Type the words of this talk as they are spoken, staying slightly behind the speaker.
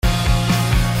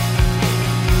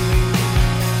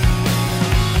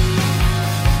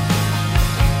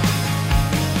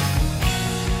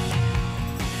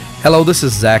Hello, this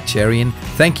is Zach Cherian.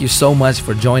 Thank you so much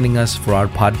for joining us for our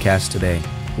podcast today.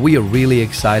 We are really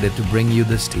excited to bring you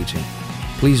this teaching.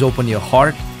 Please open your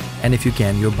heart and, if you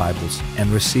can, your Bibles and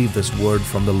receive this word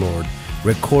from the Lord,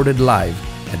 recorded live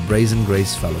at Brazen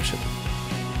Grace Fellowship.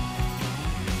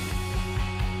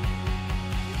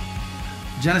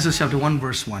 Genesis chapter 1,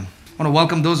 verse 1. I want to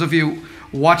welcome those of you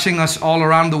watching us all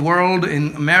around the world,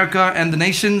 in America and the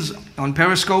nations, on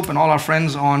Periscope, and all our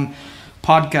friends on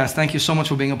podcast. Thank you so much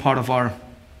for being a part of our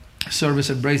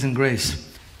service at Brazen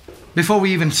Grace. Before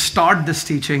we even start this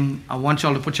teaching, I want you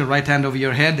all to put your right hand over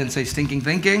your head and say, stinking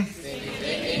thinking.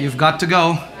 You've got to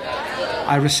go.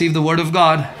 I receive the word of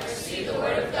God.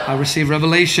 I receive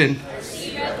revelation.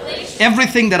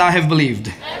 Everything that I have believed,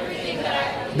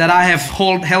 that I have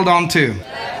held on to,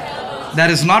 that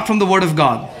is not from the word of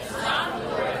God,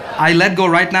 I let go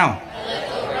right now.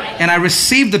 And I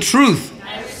receive the truth.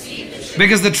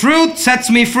 Because the truth sets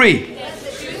me free.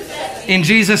 In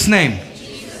Jesus' name.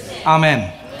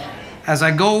 Amen. As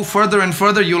I go further and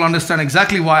further, you'll understand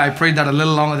exactly why I prayed that a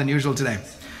little longer than usual today.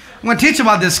 I'm going to teach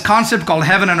about this concept called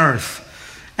heaven and earth.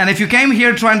 And if you came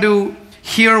here trying to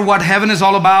hear what heaven is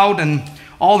all about and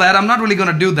all that, I'm not really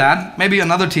going to do that. Maybe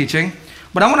another teaching.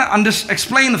 But I want to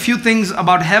explain a few things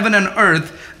about heaven and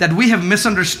earth that we have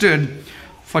misunderstood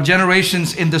for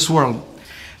generations in this world.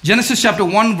 Genesis chapter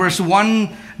 1 verse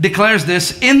 1 declares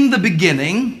this: in the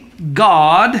beginning,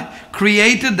 God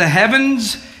created the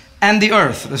heavens and the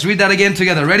earth. Let's read that again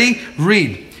together. Ready?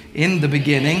 Read. In the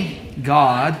beginning,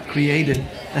 God created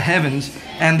the heavens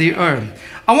and the earth.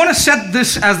 I want to set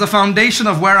this as the foundation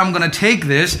of where I'm going to take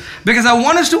this, because I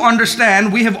want us to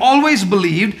understand we have always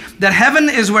believed that heaven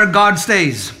is where God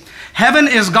stays. Heaven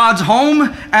is God's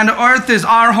home and earth is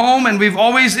our home, and we've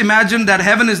always imagined that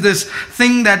heaven is this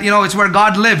thing that, it's where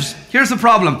God lives. Here's the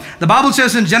problem. The Bible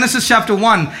says in Genesis chapter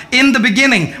 1, in the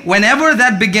beginning, whenever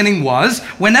that beginning was,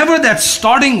 whenever that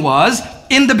starting was,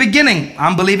 in the beginning,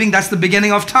 I'm believing that's the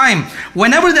beginning of time.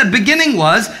 Whenever that beginning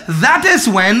was, that is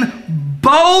when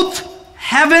both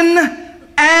heaven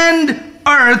and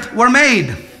earth were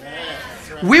made.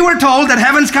 We were told that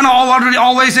heaven's kind of already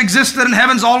always existed and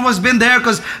heaven's always been there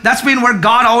because that's been where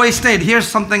God always stayed. Here's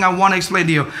something I want to explain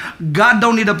to you. God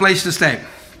don't need a place to stay.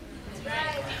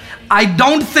 I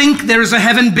don't think there's a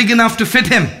heaven big enough to fit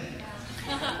him.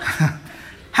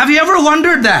 Have you ever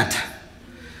wondered that?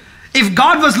 If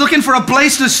God was looking for a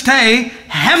place to stay,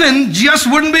 heaven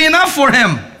just wouldn't be enough for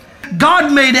him.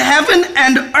 God made heaven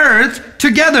and earth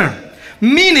together.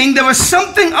 Meaning there was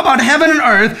something about heaven and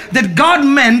earth that God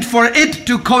meant for it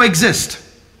to coexist.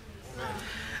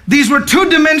 These were two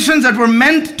dimensions that were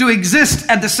meant to exist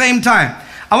at the same time.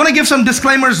 I want to give some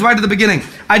disclaimers right at the beginning.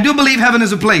 I do believe heaven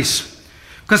is a place.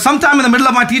 Because sometime in the middle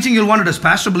of my teaching you'll wonder, does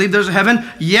Pastor believe there's a heaven?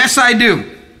 Yes, I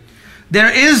do.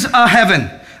 There is a heaven.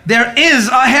 There is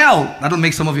a hell. That'll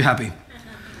make some of you happy.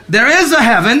 There is a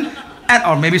heaven,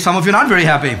 or maybe some of you not very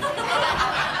happy.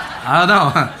 I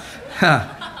don't know.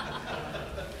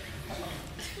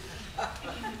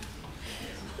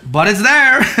 But it's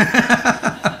there.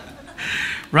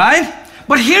 Right?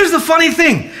 But here's the funny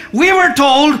thing. We were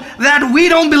told that we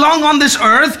don't belong on this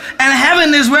earth and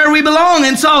heaven is where we belong.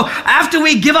 And so after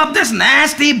we give up this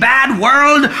nasty, bad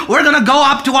world, we're going to go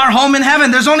up to our home in heaven.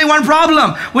 There's only one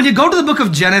problem. When you go to the book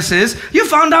of Genesis, you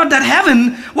found out that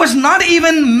heaven was not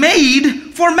even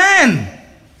made for man.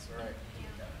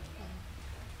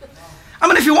 I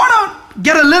mean, if you want to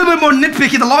get a little bit more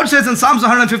nitpicky, the Lord says in Psalms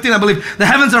 115, I believe, the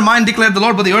heavens are mine, declared the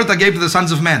Lord, but the earth I gave to the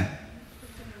sons of men.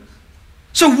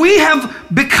 So we have,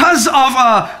 because of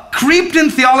a creeped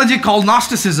in theology called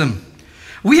Gnosticism,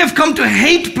 we have come to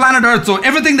hate planet earth. So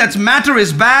everything that's matter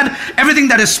is bad, everything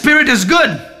that is spirit is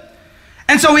good.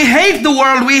 And so we hate the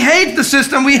world, we hate the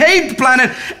system, we hate the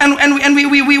planet, and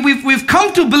we've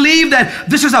come to believe that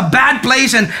this is a bad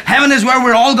place and heaven is where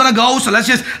we're all gonna go, so let's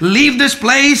just leave this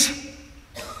place.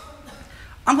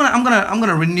 I'm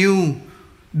gonna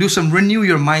do some renew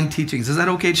your mind teachings. Is that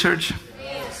okay, church?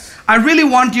 Yes. I really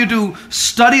want you to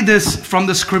study this from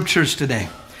the scriptures today.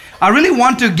 I really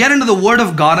want to get into the Word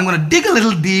of God. I'm going to dig a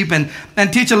little deep and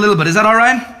teach a little bit. Is that all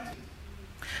right?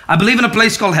 I believe in a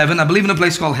place called heaven. I believe in a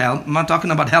place called hell. I'm not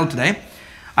talking about hell today.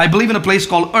 I believe in a place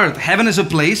called earth. Heaven is a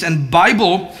place, and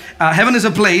heaven is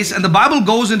a place, and the Bible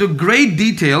goes into great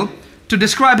detail to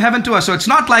describe heaven to us. So it's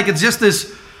not like it's just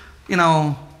this,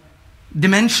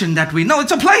 dimension that we know.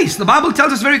 It's a place. The Bible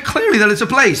tells us very clearly that it's a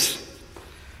place.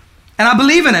 And I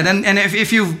believe in it. And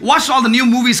if you've watched all the new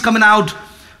movies coming out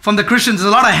from the Christians,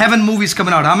 there's a lot of heaven movies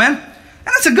coming out. Amen? And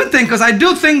that's a good thing, because I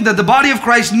do think that the body of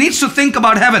Christ needs to think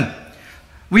about heaven.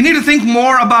 We need to think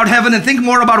more about heaven and think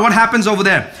more about what happens over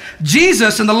there.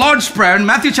 Jesus in the Lord's Prayer in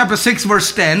Matthew chapter 6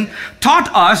 verse 10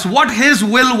 taught us what his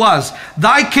will was.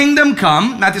 Thy kingdom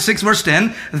come, Matthew 6 verse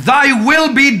 10, thy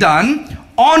will be done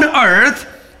on earth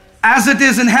as it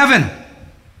is in heaven.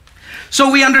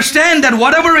 So we understand that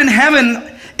whatever in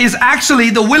heaven is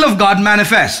actually the will of God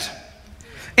manifest.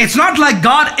 It's not like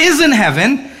God is in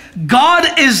heaven.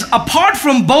 God is apart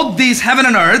from both these heaven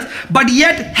and earth, but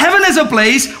yet heaven is a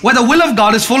place where the will of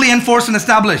God is fully enforced and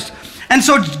established. And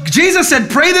so Jesus said,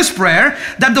 pray this prayer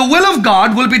that the will of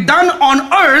God will be done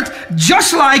on earth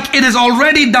just like it is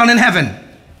already done in heaven.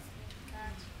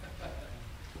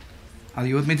 Are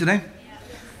you with me today?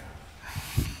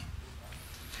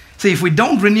 See, if we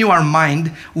don't renew our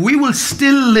mind, we will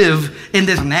still live in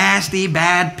this nasty,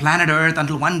 bad planet Earth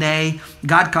until one day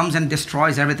God comes and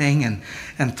destroys everything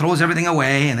and throws everything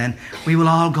away, and then we will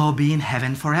all go be in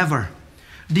heaven forever.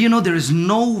 Do you know there is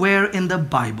nowhere in the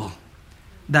Bible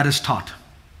that is taught?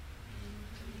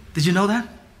 Did you know that?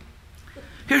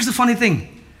 Here's the funny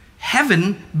thing.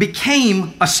 Heaven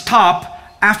became a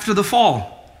stop after the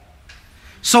fall.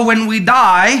 So when we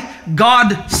die,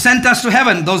 God sent us to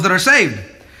heaven, those that are saved.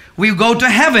 We go to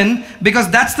heaven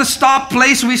because that's the stop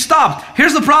place we stopped.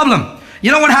 Here's the problem.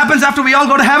 You know what happens after we all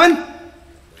go to heaven?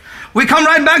 We come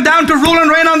right back down to rule and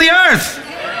reign on the earth.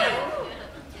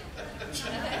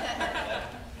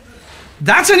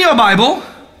 That's in your Bible.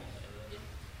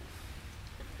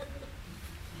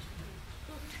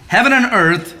 Heaven and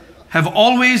earth have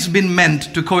always been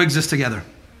meant to coexist together.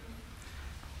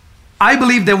 I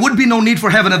believe there would be no need for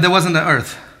heaven if there wasn't an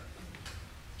earth.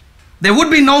 There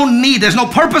would be no need, there's no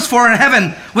purpose for a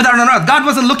heaven without an earth. God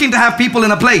wasn't looking to have people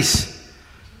in a place.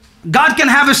 God can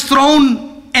have his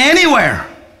throne anywhere.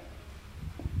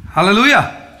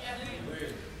 Hallelujah.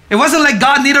 It wasn't like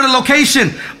God needed a location,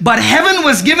 but heaven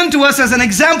was given to us as an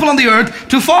example on the earth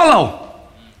to follow.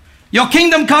 Your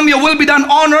kingdom come, your will be done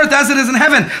on earth as it is in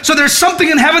heaven. So there's something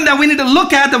in heaven that we need to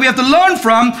look at, that we have to learn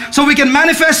from, so we can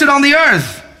manifest it on the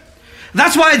earth.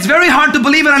 That's why it's very hard to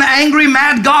believe in an angry,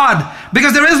 mad God.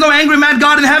 Because there is no angry, mad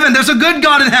God in heaven. There's a good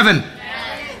God in heaven.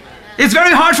 It's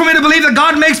very hard for me to believe that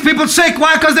God makes people sick.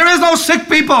 Why? Because there is no sick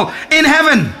people in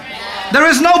heaven. There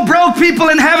is no broke people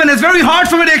in heaven. It's very hard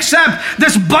for me to accept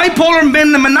this bipolar,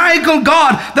 maniacal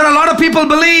God that a lot of people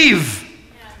believe.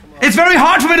 It's very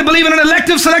hard for me to believe in an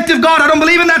elective, selective God. I don't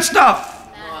believe in that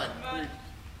stuff.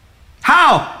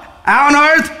 How? On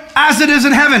earth as it is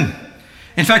in heaven.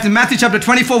 In fact, in Matthew chapter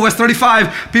 24, verse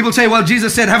 35, people say, well,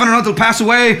 Jesus said, heaven and earth will pass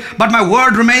away, but my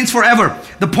word remains forever.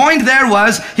 The point there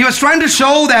was, he was trying to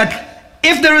show that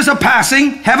if there is a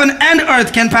passing, heaven and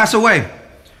earth can pass away.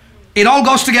 It all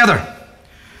goes together.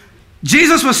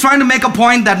 Jesus was trying to make a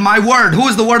point that my word, who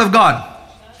is the word of God?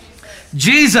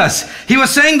 Jesus. He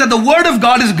was saying that the word of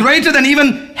God is greater than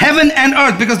even heaven and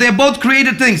earth because they are both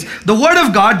created things. The word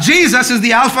of God, Jesus, is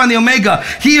the Alpha and the Omega.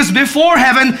 He is before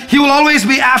heaven. He will always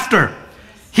be after.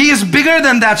 He is bigger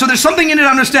than that. So there's something you need to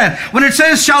understand. When it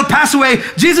says shall pass away,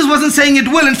 Jesus wasn't saying it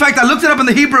will. In fact, I looked it up in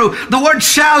the Hebrew. The word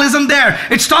shall isn't there.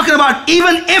 It's talking about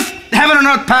even if heaven and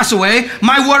earth pass away,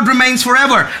 my word remains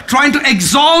forever. Trying to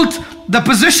exalt the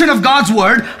position of God's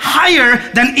word higher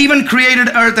than even created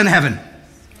earth and heaven.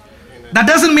 That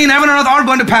doesn't mean heaven and earth are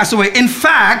going to pass away. In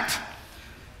fact,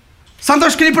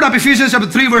 Santosh, can you put up Ephesians chapter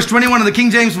 3 verse 21 in the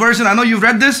King James Version? I know you've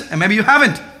read this and maybe you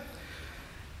haven't.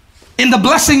 In the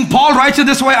blessing, Paul writes it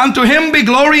this way, unto him be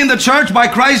glory in the church by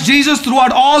Christ Jesus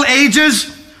throughout all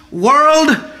ages, world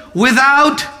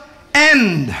without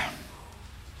end.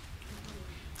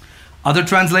 Other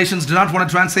translations do not want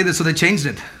to translate it, so they changed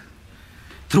it.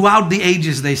 Throughout the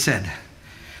ages, they said.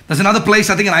 There's another place,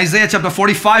 I think in Isaiah chapter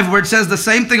 45, where it says the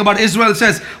same thing about Israel. It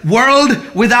says, world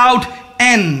without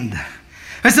end.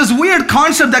 It's this weird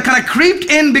concept that kind of creeped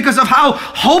in because of how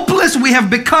hopeless we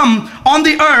have become on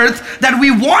the earth, that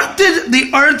we wanted the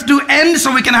earth to end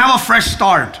so we can have a fresh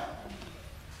start.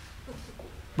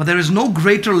 But there is no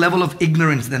greater level of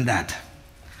ignorance than that.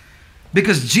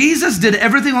 Because Jesus did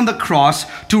everything on the cross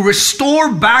to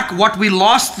restore back what we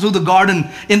lost through the garden,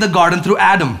 in the garden through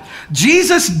Adam.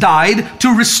 Jesus died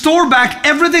to restore back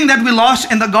everything that we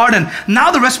lost in the garden.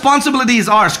 Now the responsibility is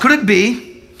ours. Could it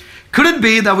be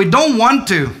that we don't want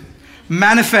to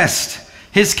manifest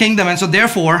his kingdom, and so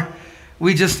therefore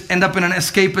we just end up in an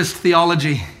escapist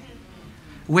theology,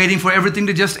 waiting for everything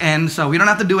to just end so we don't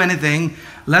have to do anything.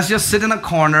 Let's just sit in a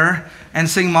corner and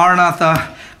sing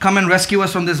Maranatha, come and rescue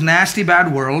us from this nasty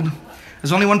bad world.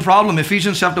 There's only one problem.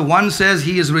 Ephesians chapter 1 says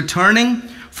he is returning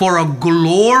for a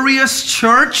glorious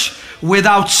church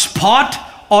without spot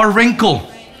or wrinkle.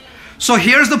 So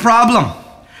here's the problem.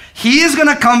 He is going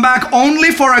to come back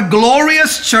only for a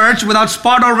glorious church without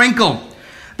spot or wrinkle.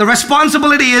 The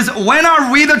responsibility is, when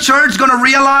are we, the church, going to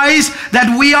realize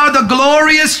that we are the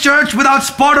glorious church without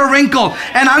spot or wrinkle?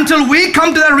 And until we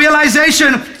come to that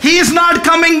realization, He's not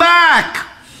coming back.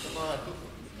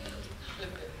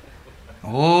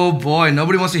 Oh boy,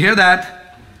 nobody wants to hear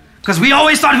that. Because we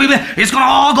always thought it's going to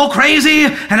all go crazy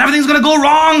and everything's going to go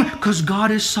wrong. Because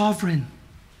God is sovereign.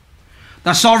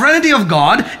 The sovereignty of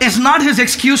God is not His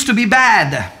excuse to be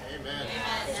bad.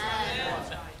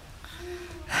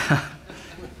 Amen.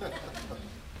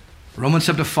 Romans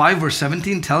chapter 5 verse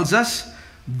 17 tells us,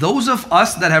 those of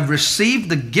us that have received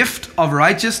the gift of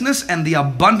righteousness and the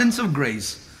abundance of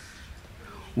grace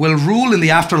will rule in the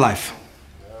afterlife.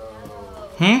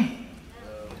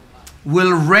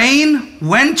 Will reign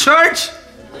when, church?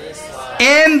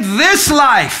 In this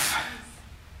life.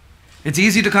 It's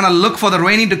easy to kind of look for the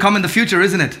reigning to come in the future,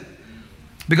 isn't it?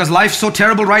 Because life's so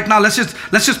terrible right now. Let's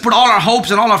just put all our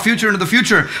hopes and all our future into the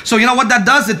future. So you know what that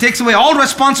does? It takes away all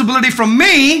responsibility from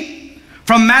me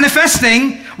from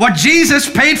manifesting what Jesus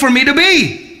paid for me to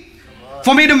be.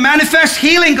 For me to manifest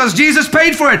healing because Jesus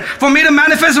paid for it. For me to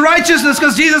manifest righteousness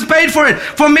because Jesus paid for it.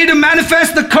 For me to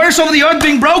manifest the curse over the earth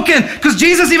being broken because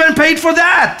Jesus even paid for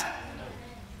that.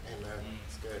 Amen.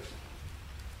 That's good.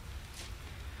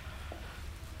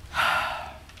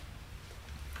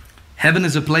 Heaven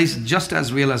is a place just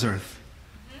as real as earth.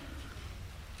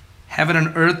 Heaven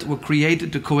and earth were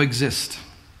created to coexist.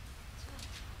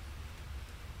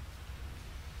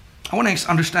 I want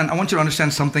you to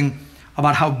understand something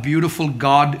about how beautiful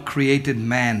God created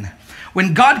man.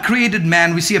 When God created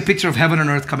man, we see a picture of heaven and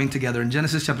earth coming together. In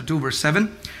Genesis chapter 2, verse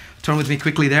 7, turn with me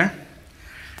quickly there.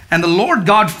 And the Lord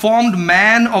God formed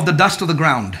man of the dust of the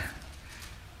ground.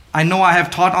 I know I have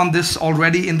taught on this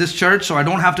already in this church, so I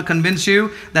don't have to convince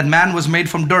you that man was made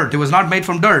from dirt. It was not made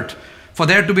from dirt. For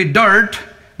there to be dirt,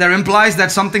 there implies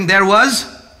that something there was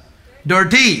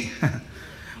dirty.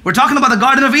 We're talking about the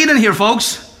Garden of Eden here,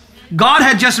 folks. God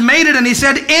had just made it and He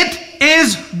said, it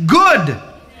is good.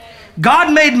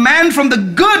 God made man from the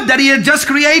good that He had just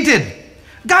created.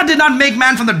 God did not make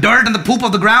man from the dirt and the poop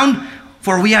of the ground,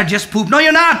 for we are just poop. No,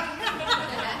 you're not.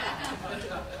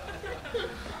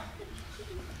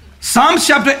 Psalms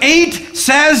chapter 8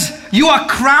 says, you are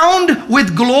crowned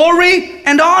with glory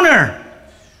and honor.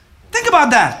 Think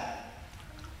about that.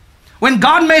 When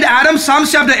God made Adam,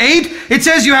 Psalms chapter 8, it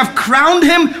says you have crowned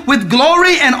him with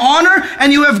glory and honor,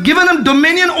 and you have given him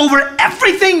dominion over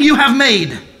everything you have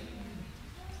made.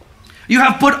 You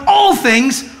have put all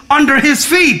things under his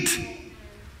feet.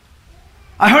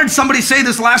 I heard somebody say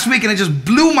this last week and it just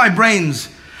blew my brains.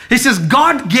 He says,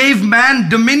 God gave man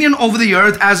dominion over the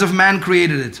earth as if man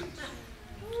created it.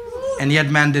 And yet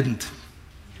man didn't.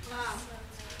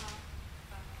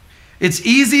 It's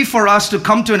easy for us to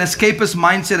come to an escapist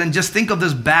mindset and just think of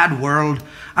this bad world.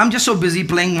 I'm just so busy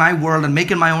playing my world and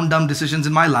making my own dumb decisions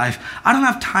in my life. I don't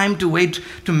have time to wait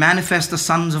to manifest the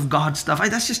sons of God stuff.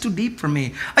 That's just too deep for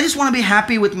me. I just want to be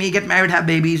happy with me, get married, have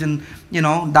babies, and,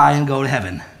 die and go to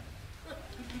heaven.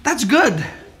 That's good.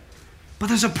 But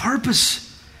there's a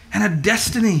purpose and a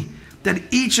destiny that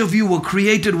each of you were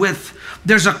created with.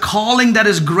 There's a calling that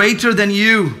is greater than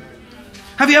you.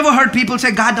 Have you ever heard people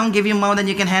say, God don't give you more than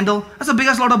you can handle? That's the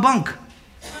biggest load of bunk.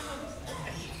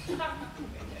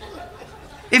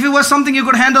 If it was something you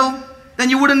could handle, then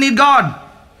you wouldn't need God.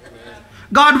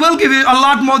 God will give you a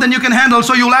lot more than you can handle,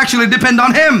 so you'll actually depend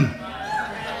on Him.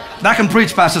 That can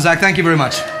preach, Pastor Zach. Thank you very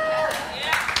much.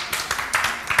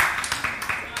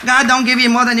 God don't give you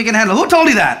more than you can handle. Who told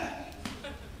you that?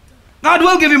 God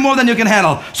will give you more than you can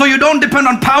handle. So you don't depend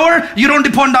on power, you don't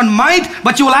depend on might,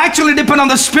 but you will actually depend on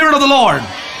the Spirit of the Lord.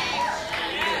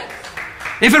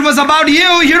 If it was about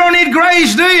you, you don't need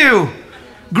grace, do you?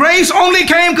 Grace only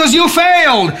came because you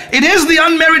failed. It is the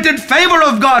unmerited favor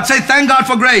of God. Say, thank God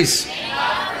for grace.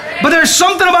 But there's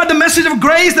something about the message of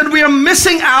grace that we are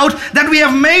missing out, that we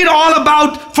have made all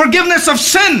about forgiveness of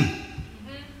sin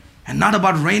and not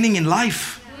about reigning in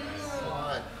life.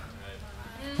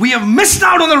 We have missed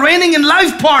out on the reigning in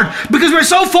life part because we're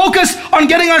so focused on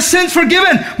getting our sins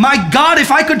forgiven. My God, if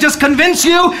I could just convince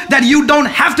you that you don't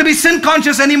have to be sin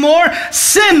conscious anymore,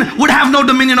 sin would have no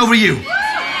dominion over you.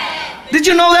 Did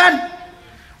you know that?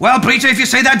 Well, preacher, if you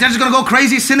say that, they're just going to go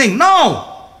crazy sinning.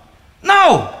 No.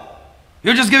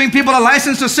 You're just giving people a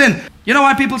license to sin. You know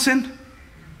why people sin?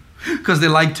 Because they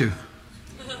like to.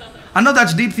 I know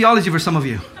that's deep theology for some of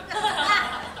you.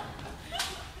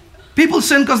 People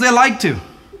sin because they like to.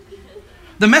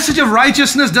 The message of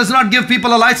righteousness does not give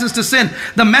people a license to sin.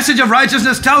 The message of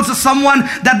righteousness tells someone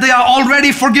that they are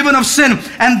already forgiven of sin,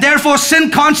 and therefore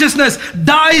sin consciousness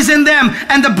dies in them,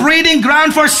 and the breeding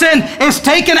ground for sin is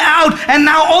taken out, and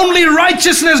now only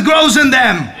righteousness grows in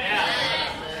them.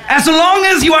 As long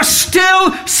as you are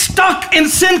still stuck in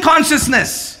sin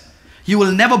consciousness, you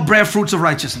will never bear fruits of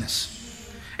righteousness.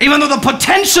 Even though the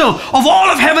potential of all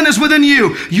of heaven is within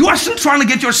you, you are still trying to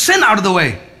get your sin out of the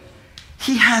way.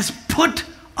 He has put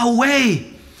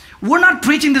away. We're not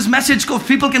preaching this message so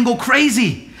people can go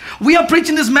crazy. We are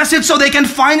preaching this message so they can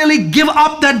finally give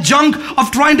up that junk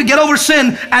of trying to get over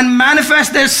sin and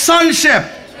manifest their sonship.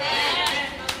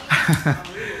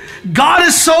 God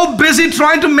is so busy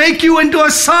trying to make you into a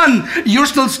son, you're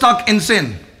still stuck in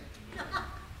sin.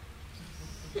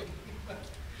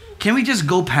 Can we just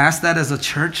go past that as a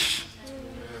church?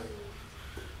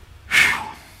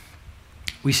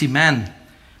 We see man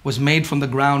was made from the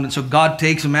ground, and so God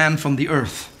takes man from the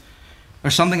earth.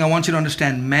 There's something I want you to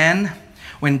understand. Man,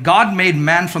 when God made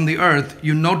man from the earth,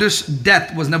 you notice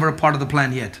death was never a part of the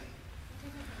plan yet.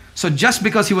 So just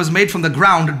because he was made from the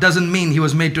ground doesn't mean he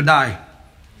was made to die.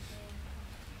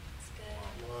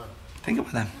 Think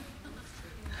about that.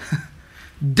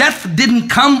 Death didn't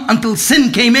come until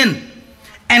sin came in.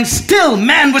 And still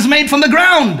man was made from the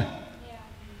ground.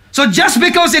 So just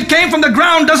because it came from the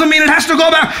ground doesn't mean it has to go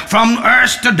back from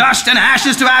earth to dust and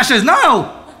ashes to ashes.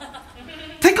 No.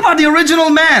 Think about the original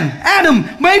man. Adam,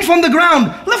 made from the ground.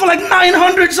 Lived for like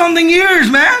 900 something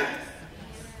years, man.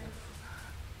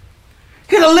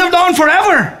 He'd have lived on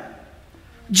forever.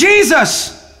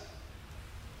 Jesus,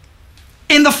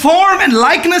 in the form and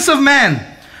likeness of man.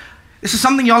 This is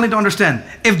something you all need to understand.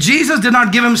 If Jesus did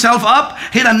not give himself up,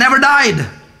 he'd have never died.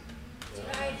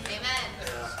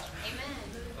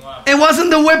 It wasn't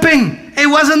the whipping. It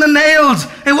wasn't the nails.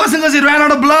 It wasn't because he ran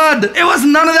out of blood. It was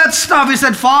none of that stuff. He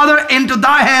said, Father, into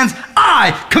thy hands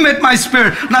I commit my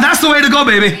spirit. Now that's the way to go,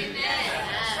 baby.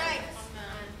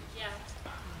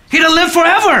 He'd have lived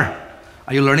forever.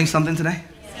 Are you learning something today?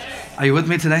 Are you with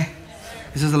me today?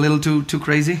 This is a little too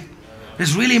crazy.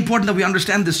 It's really important that we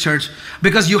understand this, church,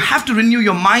 because you have to renew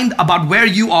your mind about where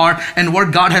you are and where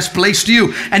God has placed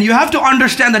you. And you have to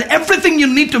understand that everything you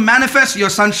need to manifest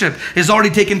your sonship is already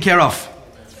taken care of.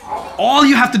 All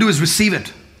you have to do is receive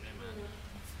it.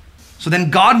 So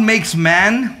then God makes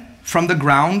man from the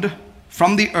ground,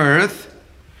 from the earth,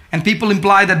 and people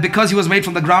imply that because he was made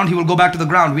from the ground, he will go back to the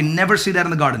ground. We never see that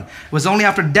in the garden. It was only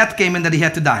after death came in that he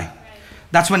had to die.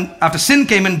 That's when, after sin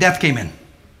came in, death came in.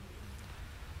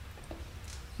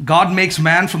 God makes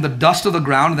man from the dust of the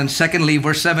ground. And then secondly,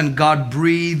 verse 7, God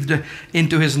breathed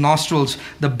into his nostrils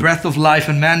the breath of life,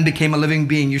 and man became a living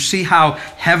being. You see how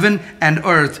heaven and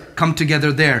earth come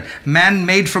together there. Man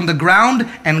made from the ground,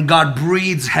 and God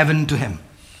breathes heaven to him.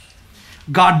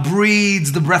 God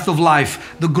breathes the breath of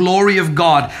life, the glory of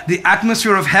God. The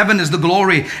atmosphere of heaven is the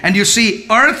glory. And you see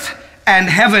earth and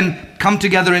heaven come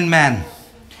together in man.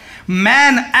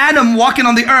 Man, Adam walking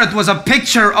on the earth was a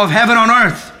picture of heaven on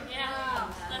earth.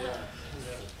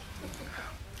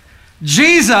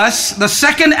 Jesus, the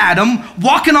second Adam,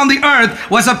 walking on the earth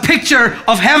was a picture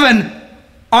of heaven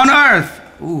on earth.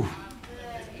 Ooh.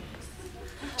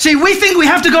 See, we think we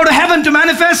have to go to heaven to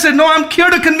manifest it. No, I'm here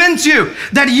to convince you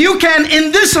that you can,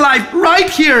 in this life, right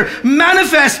here,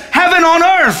 manifest heaven on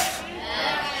earth.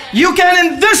 You can,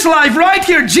 in this life, right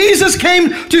here. Jesus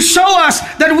came to show us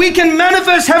that we can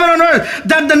manifest heaven on earth.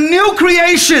 That the new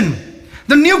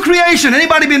creation,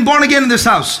 anybody been born again in this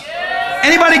house?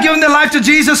 Anybody given their life to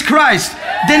Jesus Christ?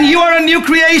 Then you are a new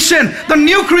creation. The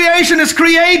new creation is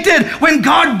created when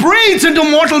God breathes into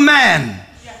mortal man.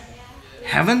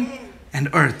 Heaven and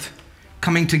earth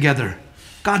coming together.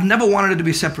 God never wanted it to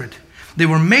be separate. They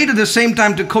were made at the same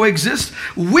time to coexist.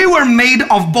 We were made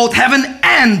of both heaven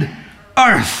and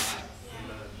earth.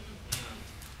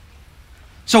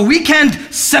 So we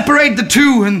can't separate the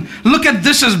two and look at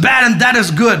this as bad and that as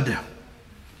good.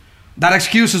 That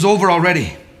excuse is over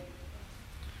already.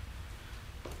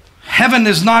 Heaven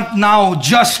is not now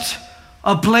just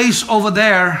a place over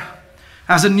there.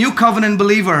 As a new covenant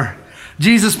believer,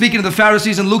 Jesus speaking to the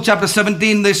Pharisees in Luke chapter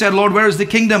 17, they said, Lord, where is the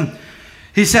kingdom?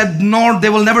 He said, no, they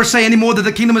will never say anymore that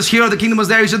the kingdom is here or the kingdom is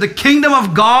there. He said, the kingdom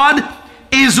of God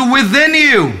is within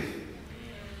you.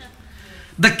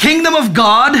 The kingdom of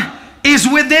God is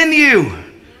within you.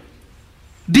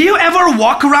 Do you ever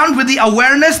walk around with the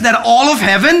awareness that all of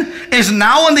heaven is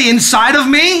now on the inside of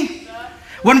me?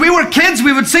 When we were kids,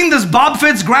 we would sing this Bob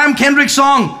Fitts, Graham Kendrick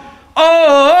song.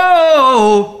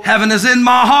 Oh, heaven is in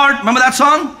my heart. Remember that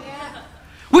song? Yeah.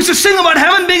 We used to sing about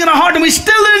heaven being in our heart and we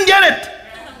still didn't get it.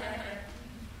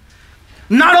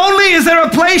 Not only is there a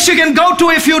place you can go to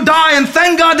if you die, and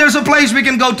thank God there's a place we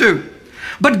can go to,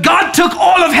 but God took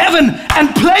all of heaven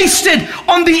and placed it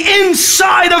on the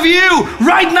inside of you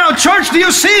right now. Church, do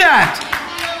you see that?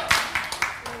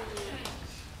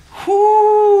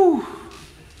 Whoo.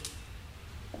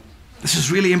 This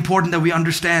is really important that we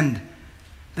understand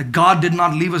that God did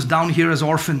not leave us down here as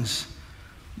orphans.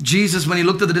 Jesus, when he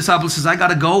looked at the disciples, says, I got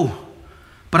to go.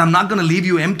 But I'm not going to leave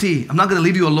you empty. I'm not going to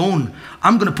leave you alone.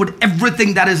 I'm going to put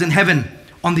everything that is in heaven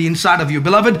on the inside of you.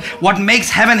 Beloved, what makes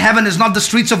heaven heaven is not the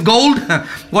streets of gold.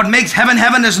 What makes heaven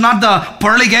heaven is not the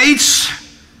pearly gates.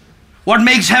 What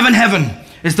makes heaven heaven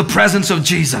is the presence of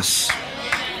Jesus.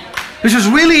 This is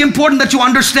really important that you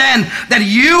understand that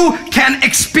you can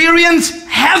experience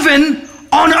heaven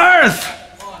on earth.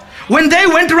 When they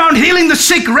went around healing the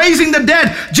sick, raising the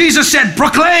dead, Jesus said,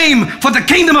 proclaim, for the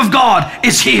kingdom of God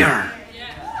is here.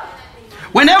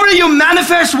 Whenever you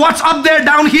manifest what's up there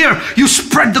down here, you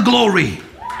spread the glory.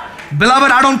 Beloved,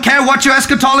 I don't care what your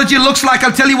eschatology looks like.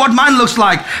 I'll tell you what mine looks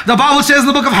like. The Bible says in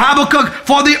the book of Habakkuk,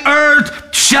 for the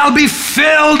earth shall be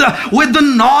filled with the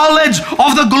knowledge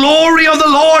of the glory of the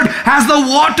Lord as the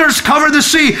waters cover the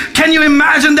sea. Can you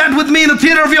imagine that with me in the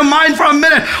theater of your mind for a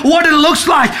minute? What it looks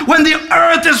like when the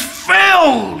earth is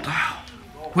filled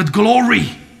with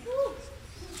glory.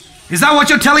 Is that what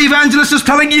your televangelist is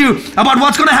telling you about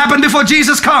what's going to happen before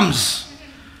Jesus comes?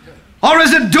 Or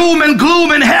is it doom and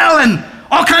gloom and hell and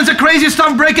all kinds of crazy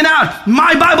stuff breaking out?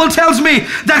 My Bible tells me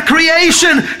that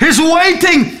creation is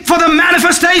waiting for the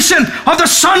manifestation of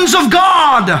the sons of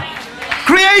God.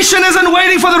 Creation isn't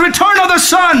waiting for the return of the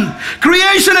Son.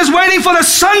 Creation is waiting for the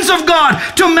sons of God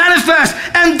to manifest.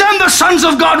 And then the sons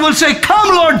of God will say,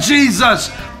 come Lord Jesus,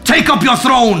 take up your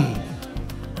throne.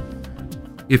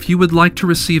 If you would like to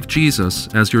receive Jesus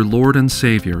as your Lord and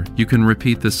Savior, you can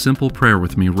repeat this simple prayer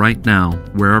with me right now,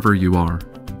 wherever you are.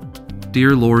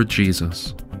 Dear Lord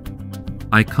Jesus,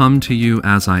 I come to you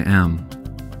as I am,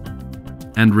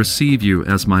 and receive you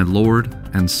as my Lord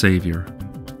and Savior.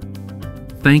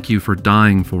 Thank you for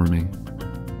dying for me.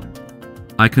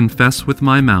 I confess with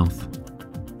my mouth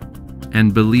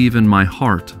and believe in my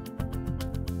heart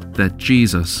that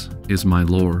Jesus is my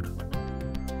Lord.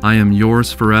 I am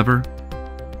yours forever.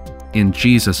 In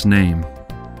Jesus' name,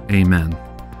 amen.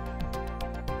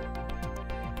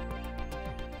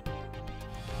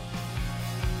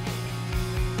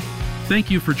 Thank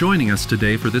you for joining us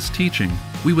today for this teaching.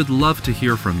 We would love to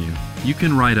hear from you. You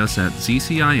can write us at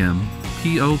ZCIM,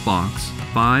 P.O. Box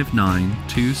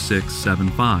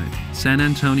 592675, San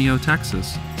Antonio,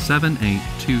 Texas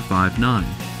 78259.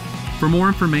 For more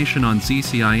information on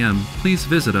ZCIM, please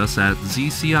visit us at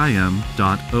zcim.org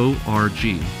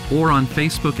or on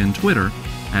Facebook and Twitter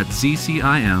at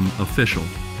ZCIM Official.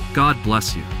 God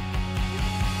bless you.